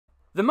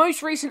The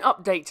most recent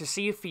update to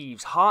Sea of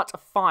Thieves, Heart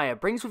of Fire,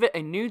 brings with it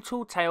a new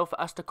tall tale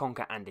for us to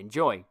conquer and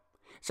enjoy.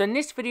 So in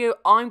this video,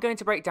 I'm going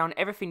to break down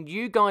everything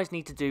you guys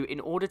need to do in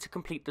order to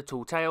complete the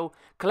tall tale,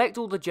 collect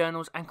all the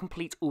journals and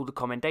complete all the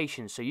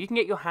commendations so you can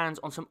get your hands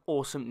on some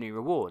awesome new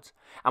rewards.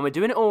 And we're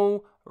doing it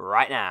all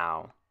right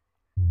now.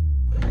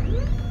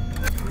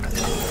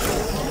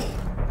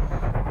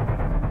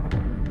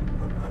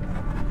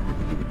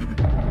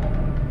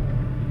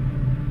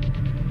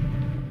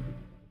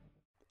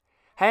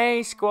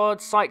 Hey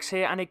squad, Sykes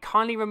here, and a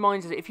kindly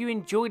reminder that if you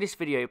enjoyed this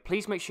video,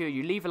 please make sure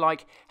you leave a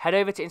like, head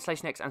over to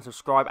InstallationX and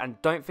subscribe,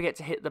 and don't forget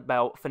to hit the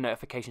bell for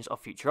notifications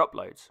of future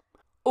uploads.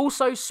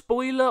 Also,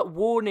 spoiler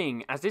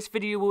warning, as this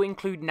video will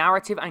include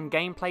narrative and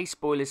gameplay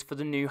spoilers for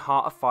the new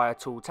Heart of Fire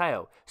tall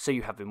tale, so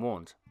you have been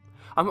warned.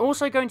 I'm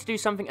also going to do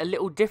something a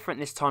little different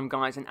this time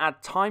guys and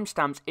add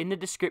timestamps in the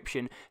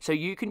description so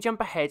you can jump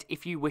ahead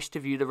if you wish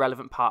to view the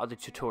relevant part of the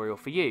tutorial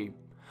for you.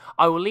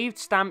 I will leave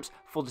stamps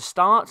for the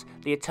start,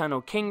 the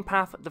Eternal King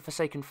path, the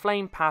Forsaken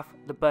Flame path,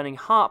 the Burning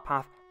Heart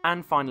path,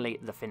 and finally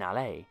the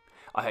finale.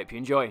 I hope you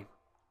enjoy.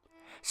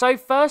 So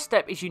first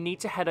step is you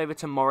need to head over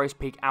to Morrow's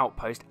Peak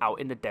Outpost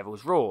out in the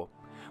Devil's Roar.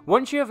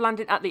 Once you have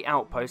landed at the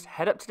outpost,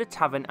 head up to the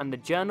tavern and the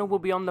journal will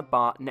be on the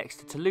bar next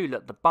to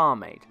Tallulah, the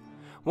barmaid.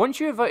 Once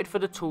you have voted for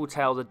the tall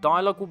tale, the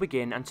dialogue will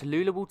begin and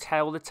Tallulah will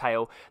tell the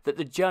tale that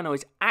the journal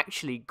is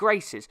actually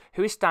Grace's,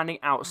 who is standing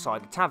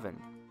outside the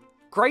tavern.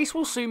 Grace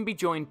will soon be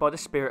joined by the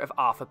spirit of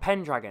Arthur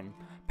Pendragon.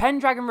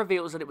 Pendragon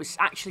reveals that it was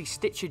actually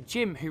Stitcher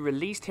Jim who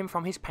released him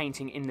from his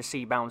painting in the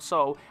Seabound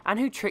Soul and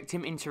who tricked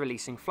him into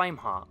releasing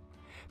Flameheart.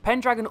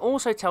 Pendragon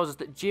also tells us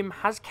that Jim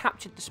has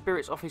captured the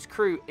spirits of his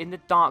crew in the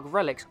dark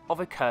relics of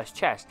a cursed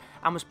chest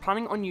and was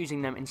planning on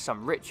using them in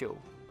some ritual.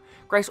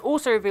 Grace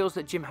also reveals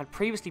that Jim had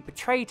previously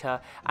betrayed her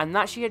and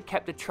that she had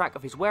kept a track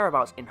of his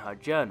whereabouts in her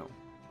journal.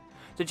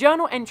 The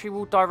journal entry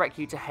will direct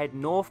you to head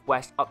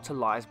northwest up to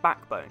Liar's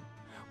Backbone.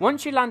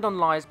 Once you land on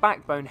Liar's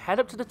Backbone, head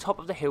up to the top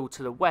of the hill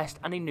to the west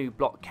and a new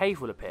block cave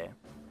will appear.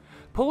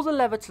 Pull the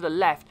lever to the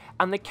left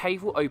and the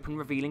cave will open,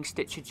 revealing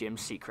Stitcher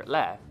Jim's secret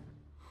lair.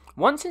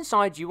 Once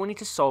inside, you will need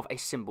to solve a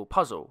symbol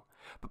puzzle.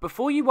 But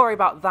before you worry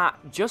about that,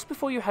 just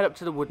before you head up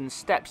to the wooden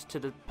steps to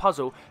the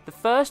puzzle, the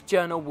first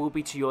journal will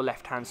be to your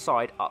left hand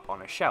side up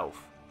on a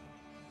shelf.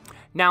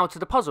 Now to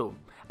the puzzle,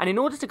 and in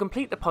order to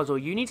complete the puzzle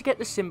you need to get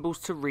the symbols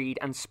to read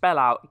and spell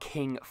out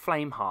King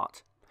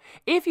Flameheart.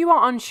 If you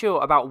are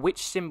unsure about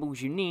which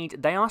symbols you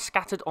need, they are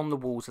scattered on the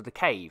walls of the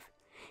cave.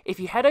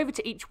 If you head over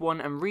to each one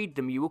and read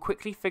them, you will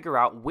quickly figure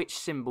out which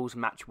symbols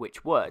match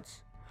which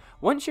words.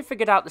 Once you've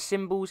figured out the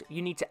symbols,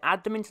 you need to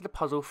add them into the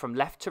puzzle from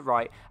left to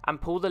right and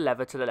pull the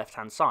lever to the left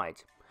hand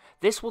side.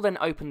 This will then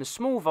open the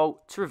small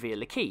vault to reveal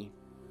the key.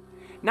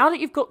 Now that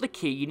you've got the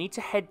key, you need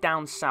to head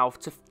down south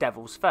to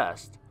Devil's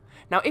First.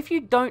 Now if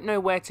you don't know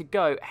where to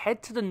go,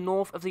 head to the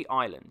north of the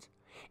island.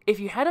 If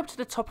you head up to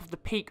the top of the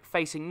peak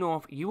facing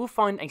north, you will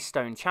find a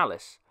stone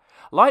chalice.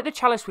 Light the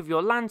chalice with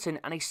your lantern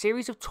and a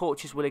series of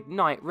torches will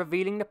ignite,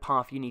 revealing the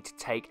path you need to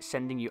take,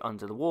 sending you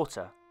under the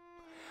water.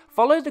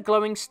 Follow the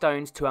glowing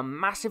stones to a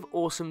massive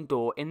awesome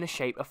door in the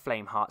shape of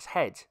Flameheart's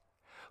head.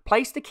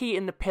 Place the key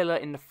in the pillar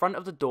in the front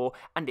of the door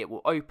and it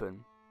will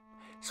open.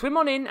 Swim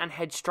on in and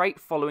head straight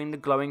following the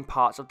glowing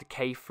parts of the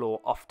cave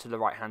floor off to the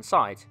right hand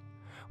side.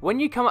 When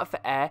you come up for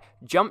air,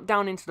 jump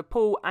down into the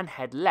pool and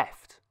head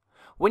left.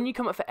 When you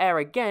come up for air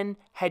again,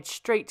 head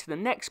straight to the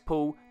next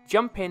pool,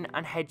 jump in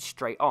and head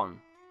straight on.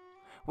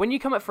 When you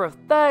come up for a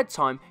third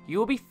time, you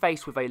will be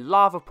faced with a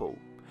lava pool.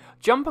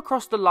 Jump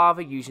across the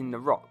lava using the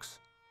rocks.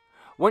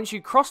 Once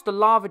you cross the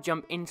lava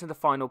jump into the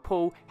final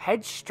pool,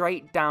 head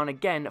straight down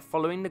again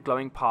following the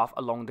glowing path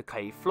along the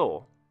cave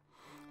floor.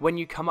 When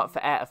you come up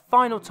for air a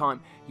final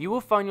time, you will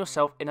find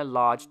yourself in a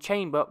large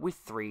chamber with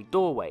 3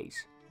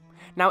 doorways.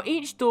 Now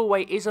each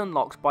doorway is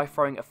unlocked by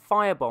throwing a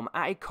firebomb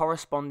at a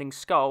corresponding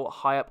skull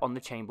high up on the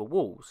chamber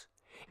walls.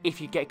 If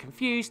you get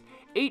confused,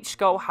 each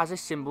skull has a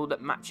symbol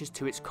that matches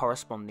to its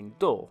corresponding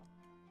door.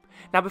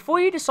 Now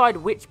before you decide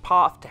which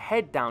path to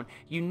head down,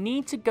 you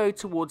need to go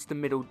towards the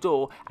middle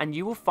door and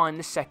you will find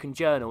the second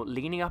journal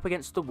leaning up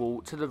against the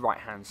wall to the right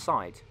hand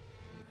side.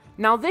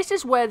 Now this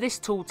is where this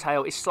tall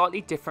tale is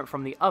slightly different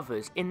from the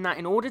others, in that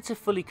in order to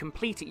fully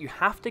complete it you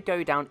have to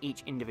go down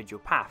each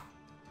individual path.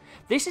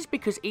 This is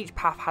because each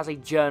path has a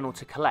journal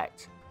to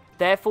collect.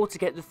 Therefore, to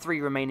get the 3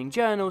 remaining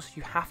journals,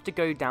 you have to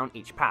go down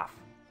each path.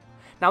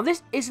 Now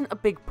this isn't a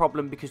big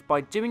problem because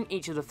by doing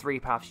each of the 3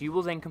 paths, you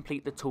will then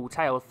complete the tall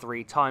tale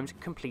 3 times,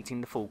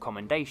 completing the full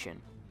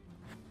commendation.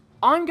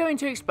 I'm going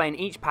to explain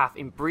each path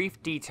in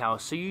brief detail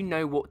so you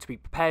know what to be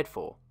prepared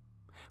for.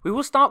 We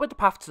will start with the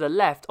path to the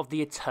left of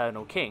the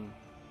Eternal King.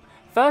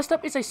 First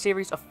up is a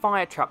series of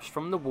fire traps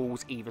from the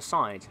walls either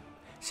side.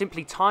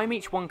 Simply time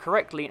each one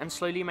correctly and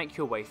slowly make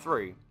your way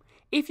through.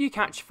 If you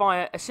catch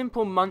fire, a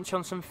simple munch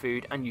on some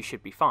food and you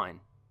should be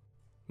fine.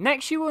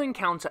 Next you will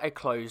encounter a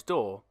closed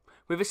door.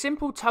 With a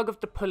simple tug of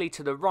the pulley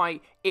to the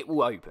right, it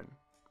will open.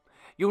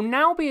 You'll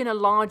now be in a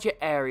larger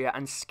area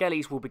and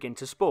skellies will begin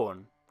to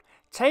spawn.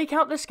 Take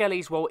out the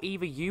skellies while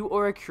either you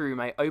or a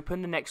crewmate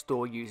open the next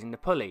door using the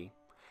pulley.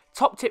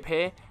 Top tip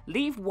here,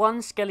 leave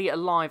one skelly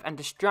alive and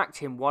distract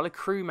him while a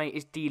crewmate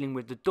is dealing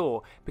with the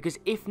door, because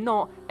if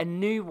not, a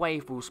new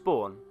wave will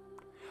spawn.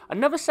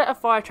 Another set of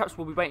fire traps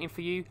will be waiting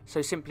for you,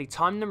 so simply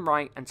time them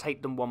right and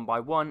take them one by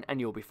one and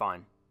you'll be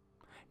fine.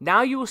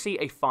 Now you will see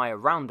a fire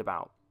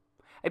roundabout.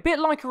 A bit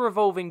like a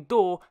revolving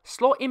door,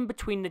 slot in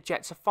between the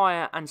jets of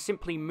fire and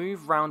simply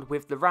move round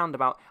with the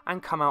roundabout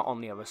and come out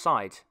on the other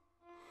side.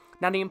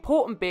 Now the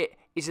important bit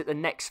is at the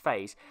next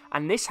phase,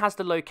 and this has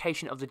the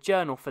location of the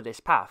journal for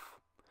this path.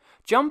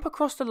 Jump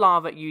across the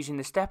lava using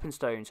the stepping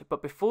stones,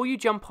 but before you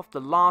jump off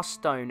the last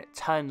stone,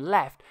 turn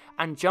left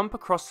and jump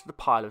across the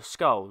pile of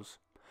skulls.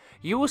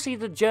 You will see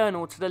the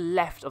journal to the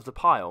left of the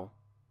pile.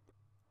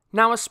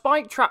 Now a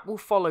spike trap will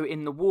follow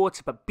in the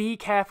water, but be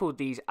careful with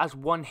these as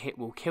one hit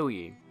will kill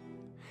you.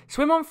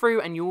 Swim on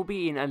through and you will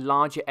be in a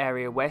larger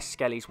area where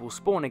skellies will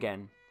spawn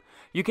again.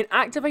 You can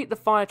activate the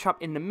fire trap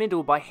in the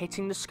middle by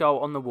hitting the skull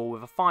on the wall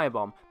with a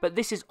firebomb, but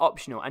this is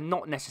optional and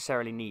not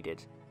necessarily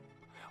needed.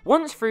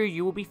 Once through,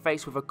 you will be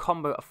faced with a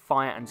combo of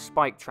fire and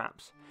spike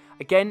traps.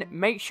 Again,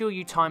 make sure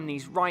you time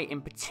these right,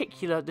 in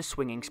particular the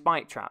swinging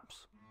spike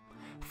traps.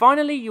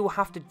 Finally, you will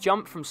have to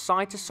jump from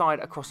side to side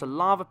across a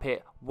lava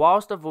pit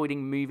whilst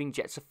avoiding moving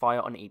jets of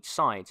fire on each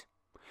side.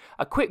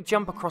 A quick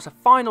jump across a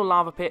final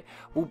lava pit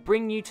will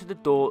bring you to the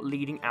door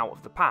leading out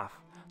of the path.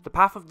 The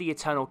path of the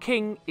Eternal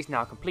King is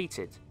now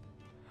completed.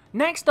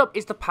 Next up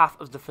is the path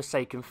of the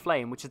Forsaken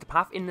Flame, which is the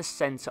path in the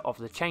centre of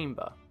the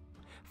chamber.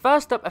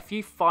 First up, a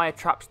few fire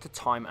traps to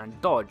time and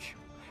dodge.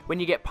 When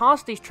you get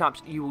past these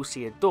traps, you will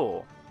see a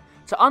door.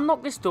 To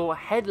unlock this door,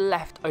 head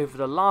left over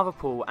the lava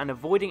pool and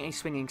avoiding a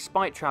swinging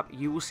spike trap,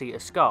 you will see a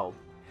skull.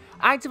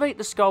 Activate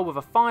the skull with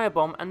a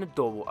firebomb and the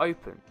door will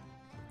open.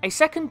 A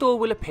second door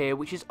will appear,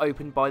 which is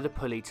opened by the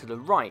pulley to the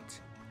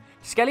right.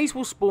 Skellies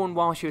will spawn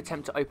whilst you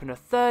attempt to open a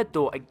third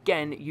door,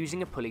 again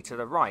using a pulley to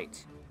the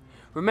right.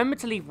 Remember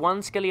to leave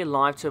one skelly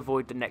alive to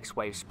avoid the next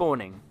wave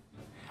spawning.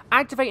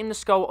 Activating the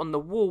skull on the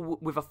wall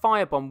with a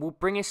firebomb will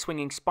bring a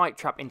swinging spike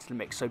trap into the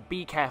mix, so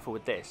be careful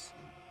with this.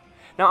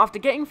 Now after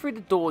getting through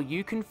the door,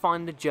 you can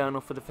find the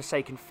journal for the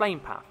Forsaken Flame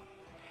path.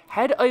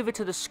 Head over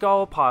to the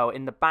skull pile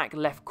in the back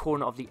left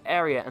corner of the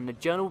area and the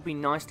journal will be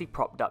nicely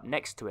propped up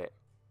next to it.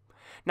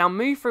 Now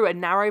move through a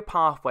narrow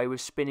pathway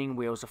with spinning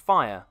wheels of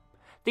fire.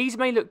 These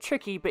may look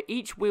tricky, but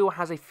each wheel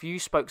has a few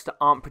spokes that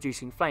aren't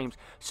producing flames,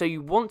 so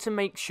you want to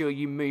make sure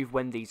you move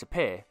when these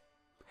appear.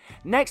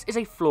 Next is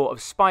a floor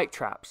of spike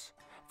traps.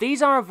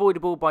 These are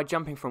avoidable by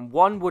jumping from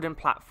one wooden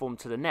platform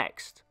to the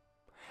next.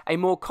 A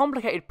more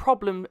complicated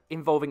problem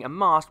involving a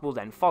mast will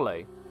then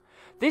follow.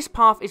 This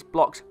path is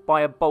blocked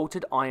by a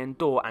bolted iron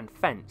door and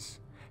fence.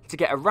 To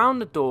get around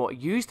the door,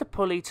 use the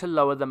pulley to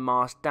lower the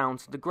mast down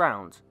to the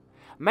ground.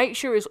 Make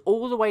sure it's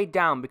all the way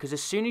down because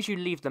as soon as you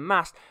leave the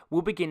mast,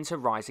 will begin to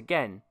rise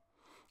again.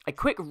 A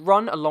quick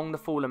run along the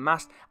fallen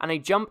mast and a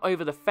jump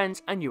over the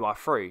fence and you are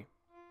through.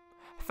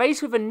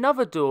 Faced with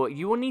another door,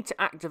 you will need to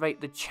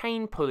activate the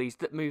chain pulleys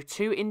that move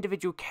two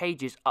individual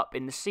cages up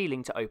in the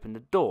ceiling to open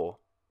the door.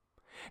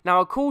 Now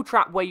a cool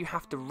trap where you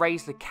have to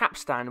raise the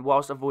capstan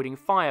whilst avoiding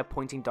fire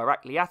pointing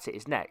directly at it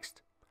is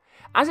next.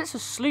 As it's a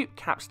sloop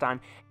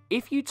capstan,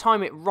 if you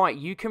time it right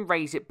you can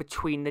raise it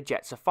between the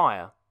jets of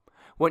fire.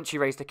 Once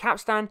you raise the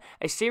capstan,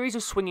 a series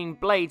of swinging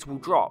blades will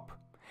drop.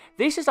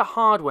 This is a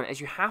hard one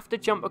as you have to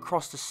jump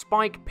across the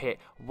spike pit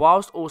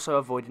whilst also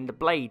avoiding the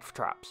blade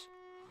traps.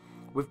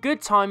 With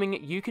good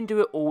timing, you can do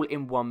it all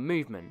in one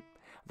movement.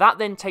 That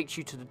then takes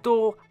you to the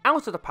door,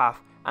 out of the path,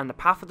 and the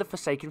path of the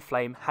Forsaken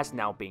Flame has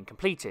now been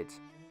completed.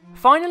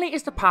 Finally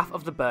is the path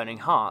of the Burning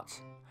Heart.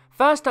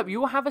 First up, you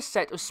will have a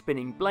set of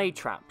spinning blade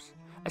traps.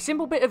 A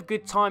simple bit of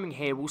good timing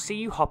here will see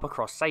you hop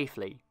across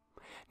safely.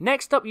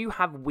 Next up you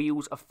have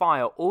wheels of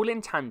fire all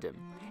in tandem.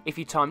 If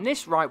you time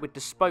this right with the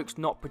spokes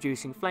not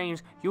producing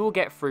flames, you will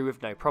get through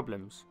with no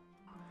problems.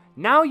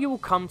 Now you will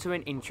come to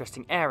an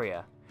interesting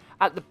area.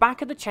 At the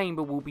back of the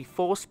chamber will be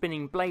 4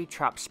 spinning blade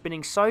traps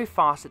spinning so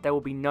fast that there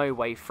will be no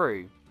way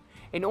through.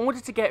 In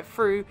order to get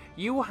through,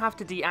 you will have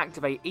to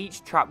deactivate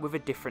each trap with a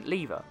different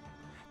lever.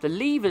 The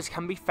levers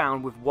can be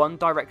found with one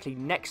directly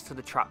next to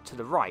the trap to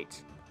the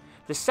right,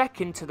 the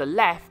second to the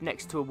left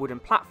next to a wooden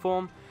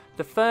platform,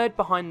 the third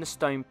behind the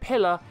stone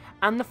pillar,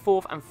 and the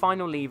fourth and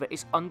final lever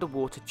is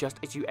underwater just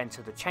as you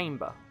enter the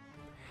chamber.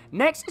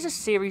 Next is a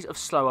series of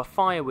slower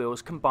fire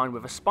wheels combined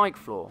with a spike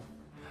floor.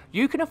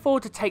 You can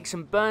afford to take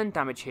some burn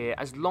damage here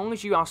as long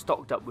as you are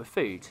stocked up with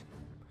food.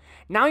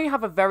 Now you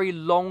have a very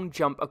long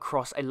jump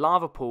across a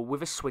lava pool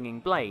with a swinging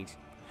blade.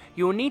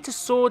 You will need to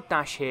sword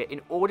dash here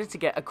in order to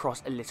get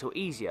across a little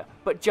easier,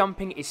 but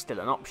jumping is still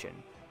an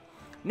option.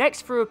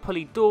 Next through a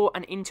pulley door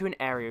and into an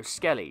area of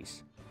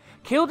skellies.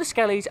 Kill the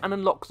skellies and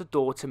unlock the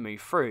door to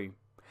move through.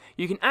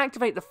 You can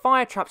activate the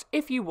fire traps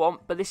if you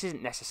want, but this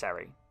isn't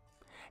necessary.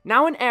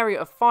 Now an area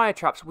of fire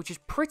traps which is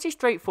pretty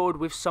straightforward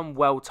with some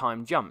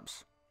well-timed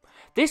jumps.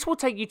 This will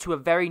take you to a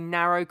very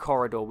narrow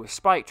corridor with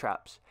spike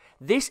traps.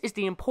 This is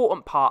the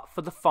important part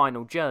for the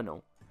final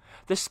journal.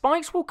 The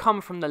spikes will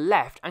come from the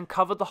left and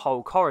cover the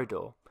whole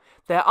corridor.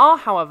 There are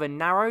however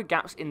narrow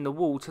gaps in the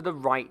wall to the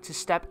right to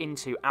step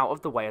into out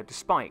of the way of the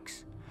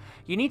spikes.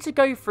 You need to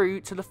go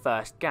through to the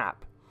first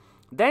gap.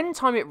 Then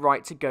time it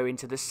right to go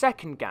into the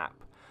second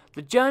gap.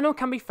 The journal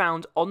can be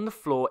found on the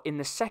floor in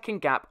the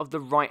second gap of the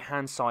right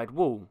hand side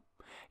wall.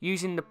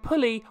 Using the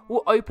pulley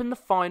will open the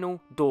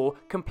final door,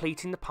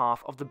 completing the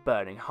path of the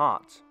burning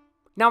heart.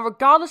 Now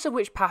regardless of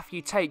which path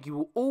you take, you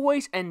will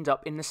always end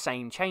up in the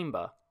same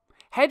chamber.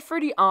 Head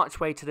through the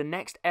archway to the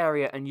next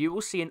area and you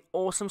will see an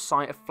awesome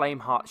sight of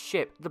Flameheart's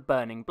ship, the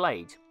Burning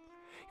Blade.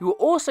 You will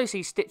also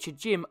see Stitcher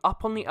Jim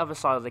up on the other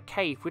side of the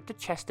cave with the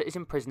chest that is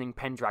imprisoning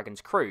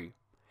Pendragon's crew.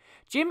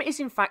 Jim is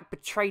in fact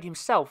betrayed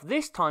himself,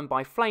 this time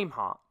by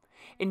Flameheart.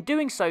 In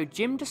doing so,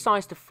 Jim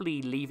decides to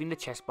flee, leaving the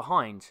chest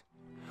behind.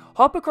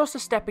 Hop across the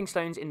stepping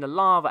stones in the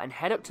lava and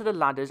head up to the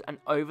ladders and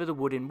over the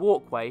wooden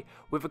walkway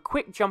with a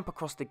quick jump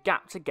across the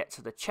gap to get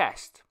to the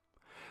chest.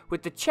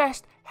 With the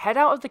chest, head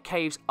out of the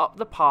caves up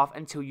the path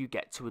until you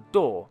get to a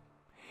door.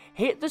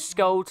 Hit the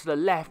skull to the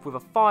left with a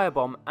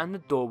firebomb and the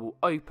door will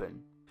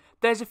open.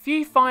 There's a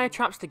few fire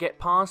traps to get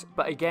past,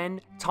 but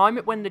again, time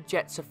it when the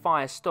jets of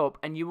fire stop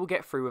and you will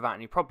get through without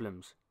any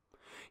problems.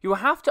 You will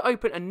have to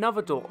open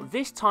another door,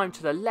 this time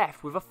to the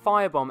left with a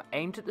firebomb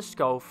aimed at the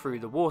skull through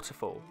the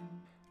waterfall.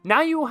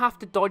 Now you will have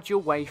to dodge your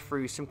way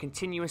through some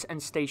continuous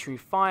and stationary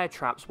fire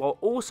traps while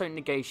also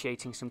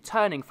negotiating some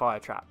turning fire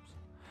traps.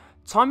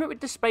 Time it with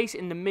the space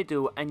in the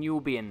middle and you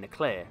will be in the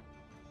clear.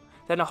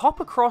 Then hop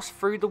across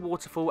through the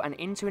waterfall and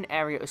into an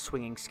area of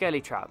swinging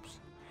skelly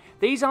traps.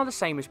 These are the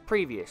same as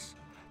previous.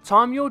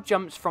 Time your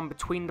jumps from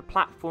between the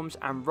platforms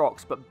and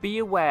rocks, but be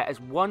aware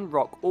as one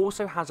rock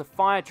also has a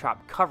fire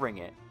trap covering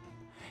it.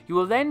 You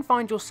will then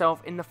find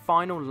yourself in the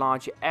final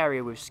larger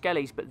area with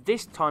skellies, but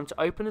this time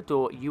to open the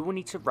door you will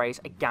need to raise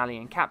a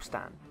galleon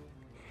capstan.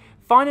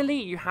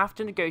 Finally, you have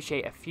to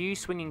negotiate a few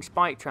swinging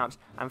spike traps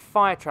and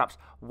fire traps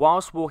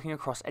whilst walking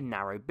across a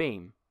narrow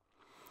beam.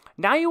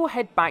 Now you will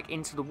head back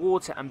into the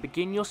water and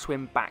begin your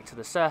swim back to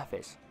the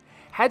surface.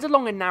 Head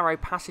along a narrow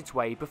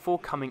passageway before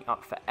coming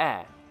up for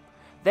air.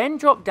 Then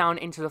drop down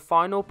into the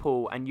final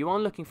pool and you are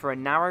looking for a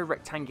narrow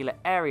rectangular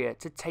area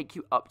to take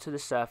you up to the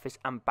surface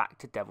and back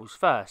to Devil's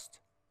Thirst.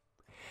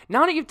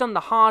 Now that you've done the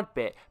hard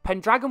bit,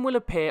 Pendragon will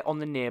appear on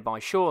the nearby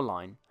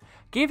shoreline.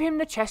 Give him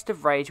the chest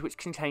of rage which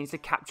contains the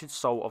captured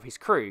soul of his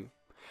crew.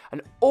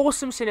 An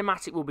awesome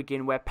cinematic will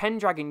begin where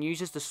Pendragon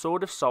uses the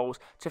Sword of Souls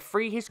to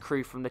free his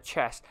crew from the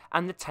chest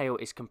and the tale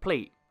is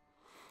complete.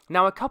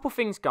 Now a couple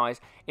things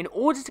guys, in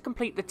order to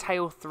complete the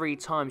tale 3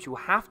 times you will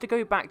have to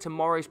go back to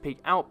Morrow's Peak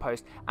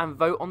Outpost and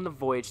vote on the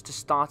voyage to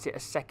start it a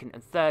second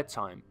and third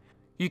time.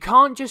 You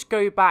can't just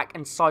go back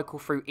and cycle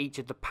through each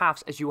of the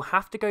paths as you will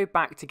have to go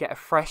back to get a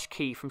fresh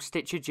key from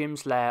Stitcher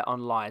Jim's lair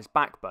on Liar's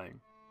Backbone.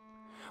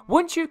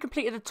 Once you've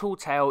completed the tall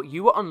tale,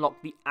 you will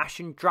unlock the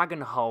Ashen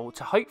Dragon Hull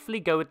to hopefully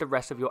go with the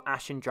rest of your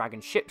Ashen Dragon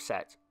ship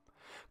set.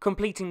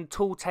 Completing the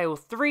tall tale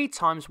 3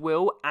 times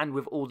will, and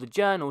with all the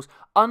journals,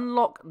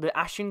 unlock the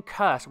Ashen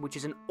Curse, which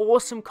is an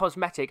awesome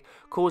cosmetic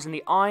causing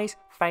the eyes,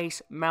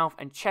 face, mouth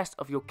and chest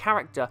of your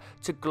character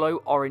to glow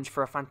orange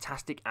for a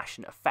fantastic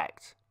ashen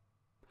effect.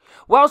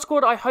 Well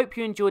squad, I hope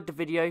you enjoyed the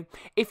video.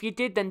 If you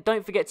did, then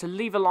don't forget to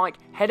leave a like,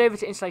 head over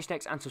to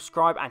InstallationX and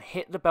subscribe and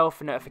hit the bell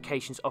for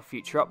notifications of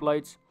future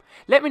uploads.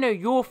 Let me know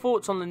your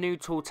thoughts on the new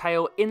tall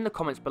tale in the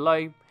comments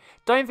below.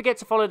 Don't forget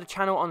to follow the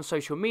channel on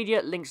social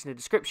media, links in the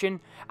description.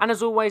 And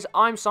as always,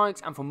 I'm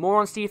Sykes, and for more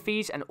on Sea of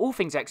Thieves and all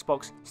things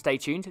Xbox, stay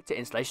tuned to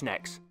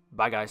InstallationX.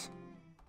 Bye guys.